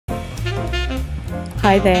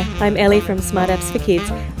Hi there, I'm Ellie from Smart Apps for Kids,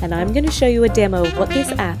 and I'm going to show you a demo of what this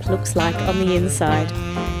app looks like on the inside.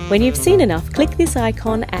 When you've seen enough, click this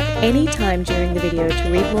icon at any time during the video to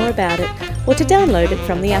read more about it or to download it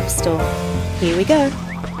from the App Store. Here we go.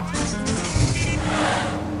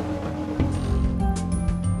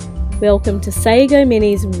 Welcome to Sago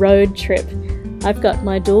Mini's Road Trip. I've got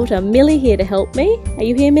my daughter Millie here to help me. Are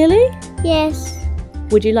you here, Millie? Yes.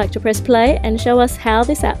 Would you like to press play and show us how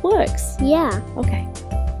this app works? Yeah. Okay.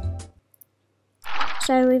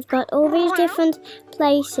 So we've got all these different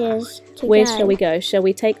places to Where go. shall we go? Shall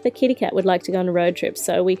we take the kitty cat would like to go on a road trip,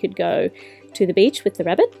 so we could go to the beach with the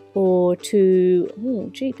rabbit, or to, oh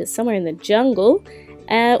jeepers, somewhere in the jungle,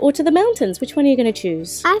 or to the mountains. Which one are you going to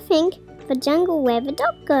choose? I think the jungle where the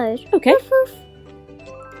dog goes. Okay. Woof,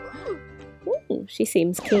 woof. Ooh, she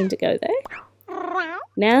seems keen to go there.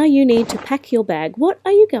 Now you need to pack your bag. What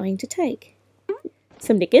are you going to take?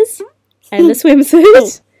 Some knickers, and the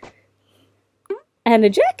swimsuit, and a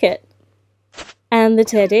jacket, and the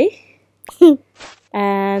teddy,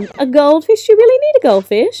 and a goldfish. You really need a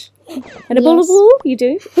goldfish. And a bowl of wool, you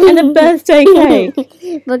do. And a birthday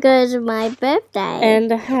cake. Because of my birthday.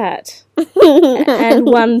 And a hat. And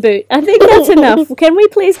one boot. I think that's enough. Can we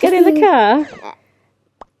please get in the car?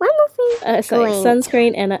 One more thing. So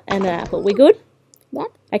sunscreen and an apple. We good? Yep.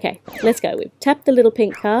 Okay, let's go. We've tapped the little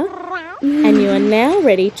pink car. And you are now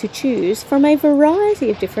ready to choose from a variety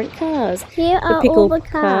of different cars. Here A are pickle all the cars.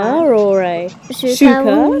 car or a shoe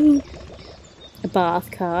car. A bath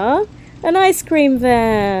car. An ice cream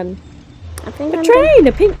van. I think A train,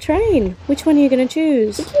 a pink train. Which one are you going to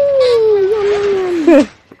choose?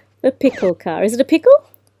 The pickle car. Is it a pickle?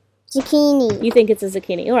 Zucchini. You think it's a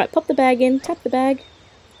zucchini. Alright, pop the bag in, tap the bag.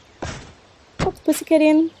 Pop the pussycat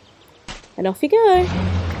in. And off you go.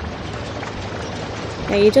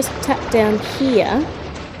 Now you just tap down here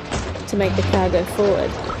to make the car go forward.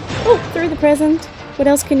 Oh, through the present. What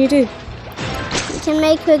else can you do? You can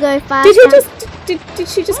make her go faster. Did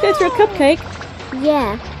she just go through a cupcake?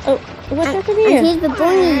 Yeah. Oh, what happened here? And here's the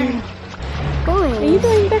boing. Are you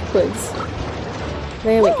going backwards?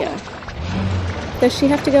 There we go. Does she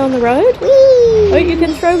have to go on the road? Whee! Oh, you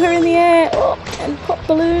can throw her in the air. Oh, and pop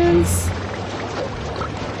balloons.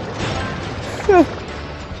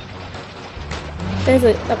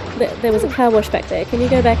 There was a car wash back there. Can you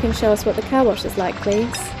go back and show us what the car wash is like,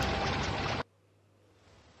 please?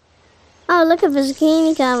 Oh, look at the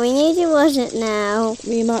zucchini car. We need to wash it now.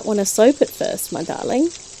 You might want to soap it first, my darling.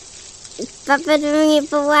 But we're doing it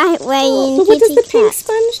the right way in But what does the kitty pink cat.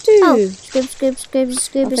 sponge do? Oh,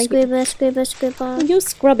 scribber. You're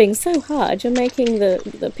scrubbing so hard, you're making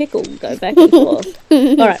the pickle go back and forth.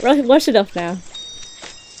 Alright, wash it off now.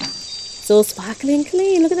 It's all sparkly and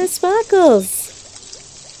clean. Look at those sparkles.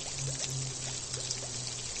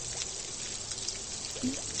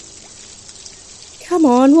 Come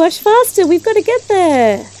on, wash faster. We've got to get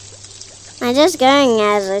there. I'm just going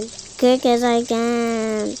as quick as I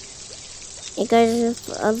can. It goes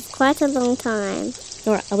for quite a long time.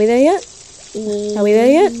 Alright, are we there yet? Are we there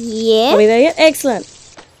yet? Yeah. Are we there yet? Excellent.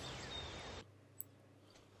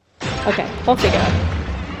 Okay, off we go.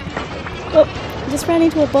 Oh, I just ran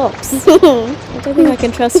into a box. I don't think I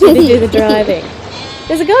can trust you to do the driving.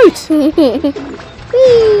 There's a goat!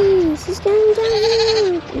 Whee! She's going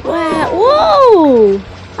down. Wow! Whoa!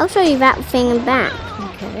 I'll show you that thing and back.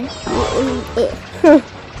 Okay.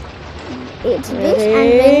 It's Ready? this,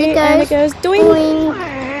 and then it goes doing. boing.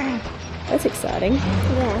 That's exciting.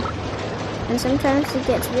 Yeah. And sometimes she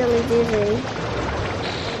gets really dizzy.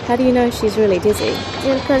 How do you know she's really dizzy?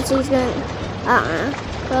 Just because she's going.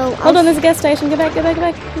 Well, Hold on, there's a gas station. Go back, go back, go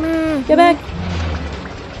back. Go back.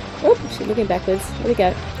 Oh, she's looking backwards. There we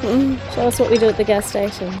go. Show us what we do at the gas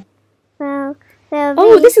station. Well,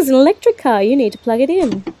 oh, this is an electric car. You need to plug it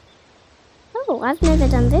in. Oh, I've never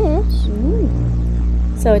done this.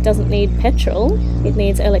 So it doesn't need petrol. It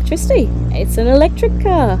needs electricity. It's an electric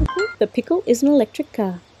car. The pickle is an electric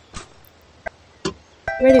car.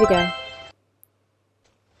 Ready to go.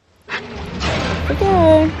 Off we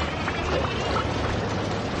go.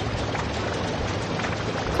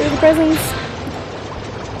 Through the presents.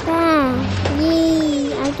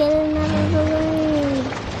 Yee! I get another balloon.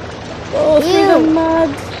 Oh, through the mud.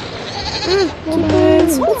 More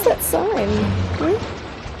balloons. What's that sign?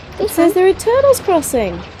 It says there are turtles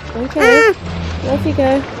crossing. Okay, off you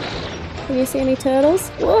go. Can you see any turtles?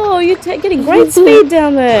 Whoa, you're getting great speed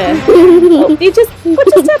down there. Oh, what just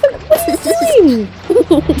happened? What's it doing?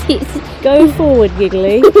 Go forward,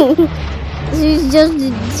 Giggly. She's just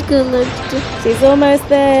disconnected. She's almost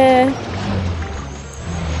there.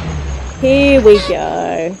 Here we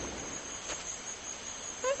go.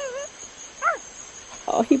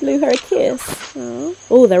 Oh, he blew her a kiss. Oh.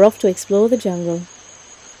 Oh, they're off to explore the jungle.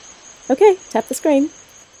 Okay, tap the screen.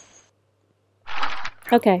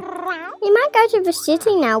 Okay, We might go to the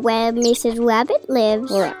city now where Mrs. Rabbit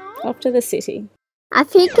lives. alright, off to the city. I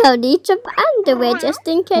think I'll need some underwear just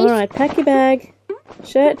in case. Alright, pack your bag.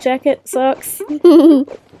 Shirt, jacket, socks.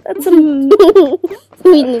 That's some...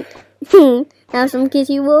 We need have some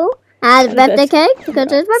kitty wool. And birthday cake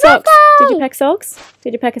because it's my Socks. birthday. Did you pack socks?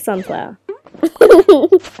 Did you pack a sunflower?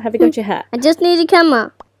 Have you got your hat? I just need a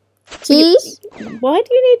camera. Cheese? Why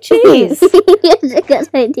do you need cheese? Yes, because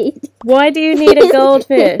I need. Why do you need a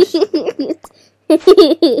goldfish?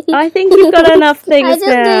 I think you've got enough things I just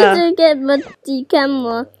now. need to get the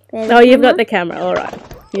camera. Oh, you've got the camera. Alright.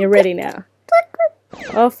 You're ready now.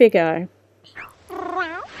 Off you go.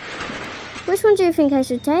 Which one do you think I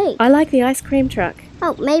should take? I like the ice cream truck.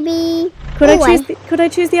 Oh, maybe. Could I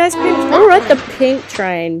choose the ice cream truck? Alright, the pink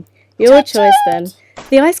train. Your choice then.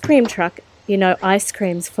 The ice cream truck, you know, ice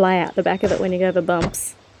creams fly out the back of it when you go over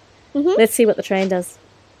bumps. Let's see what the train does.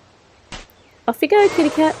 Off you go, kitty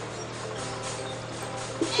cat.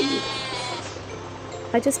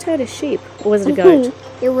 I just heard a sheep. Or was it a goat?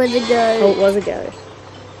 It was a goat. Oh, it was a goat.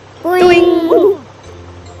 Boing.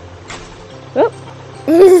 Oh,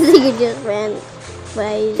 You just ran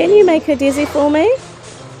away. can you make her dizzy for me?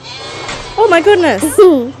 Oh my goodness.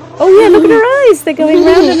 Oh yeah, look at her eyes. They're going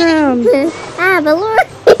round and round. Balloon.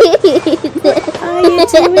 What are you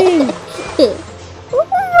doing?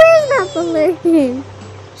 Where's that balloon?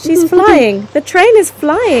 She's flying. The train is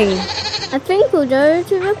flying. I think we'll go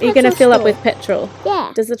to the Are you going to petrol fill up store. with petrol?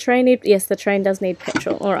 Yeah. Does the train need... Yes, the train does need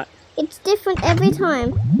petrol. Alright. It's different every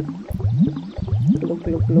time. Look,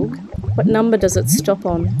 look, look. What number does it stop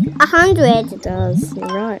on? 100. It does. You're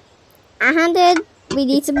right. 100. We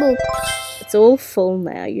need to move. It's all full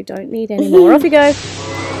now. You don't need any more. Off you go.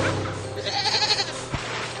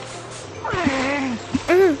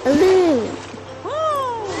 Balloon.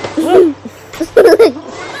 Whoa.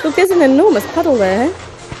 Look, there's an enormous puddle there.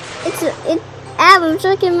 I'm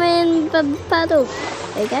chucking me in the puddle.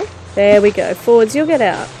 There you go. There we go. Forwards, you'll get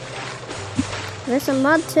out. There's some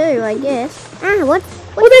mud too, I guess. What?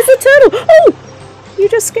 Oh, there's a turtle. Oh, you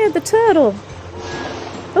just scared the turtle.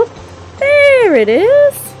 Oh, there it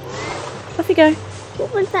is. Off you go.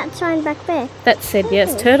 What was that sign back there? That said,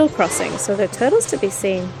 yes, turtle crossing. So there are turtles to be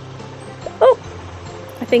seen. Oh,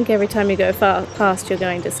 I think every time you go past, you're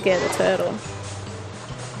going to scare the turtle.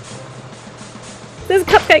 There's a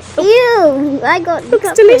cupcake. Oh, Ew! I got looks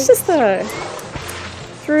cupcake. delicious though.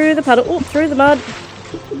 Through the puddle. Oh, through the mud.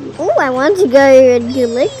 Oh, I want to go and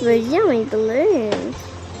collect those yummy balloons.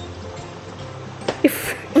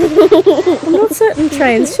 I'm not certain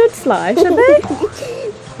trains should fly, should they?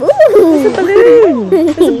 Ooh. There's a balloon.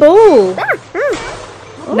 There's a ball.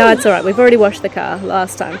 No, it's alright. We've already washed the car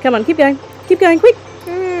last time. Come on, keep going. Keep going, quick.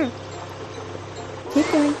 Keep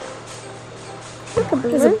going. Look, a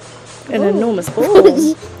There's balloon. an enormous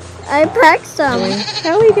ball. I packed some.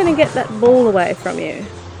 How are you going to get that ball away from you?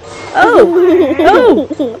 Oh!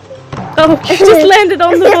 Oh! Oh, it just landed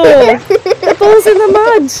on the ball. The ball's in the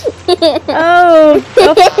mud. Oh!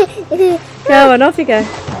 Go on, off you go.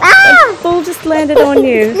 The ball just landed on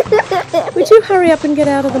you. Would you hurry up and get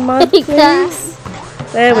out of the mud, please?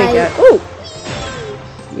 There we go. Oh!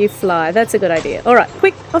 You fly. That's a good idea. All right,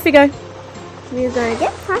 quick, off you go. We're going to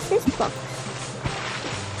get past this box.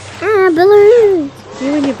 Balloons.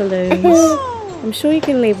 You and your balloons. I'm sure you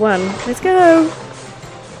can leave one. Let's go.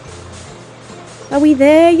 Are we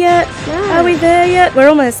there yet? No. Are we there yet? We're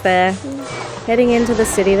almost there. Heading into the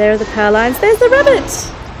city. There are the power lines. There's the rabbit.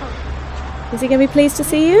 Is he going to be pleased to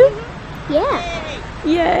see you? Yeah.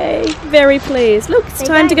 Yay. Very pleased. Look, it's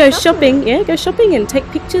time to go shopping. Yeah, go shopping and take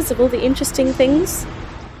pictures of all the interesting things.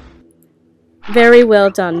 Very well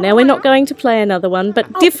done. Now we're not going to play another one,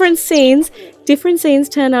 but different scenes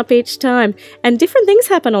turn up each time. And different things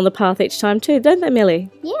happen on the path each time too, don't they, Millie?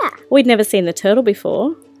 Yeah. We'd never seen the turtle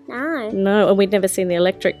before. No. No, and we'd never seen the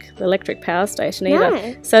electric power station either.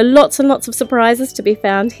 No. So lots and lots of surprises to be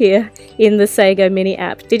found here in the Sago Mini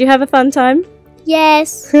app. Did you have a fun time?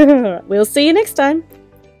 Yes. We'll see you next time.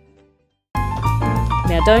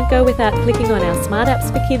 Now don't go without clicking on our Smart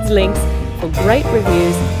Apps for Kids links for great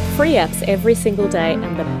reviews, free apps every single day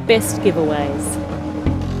and the best giveaways.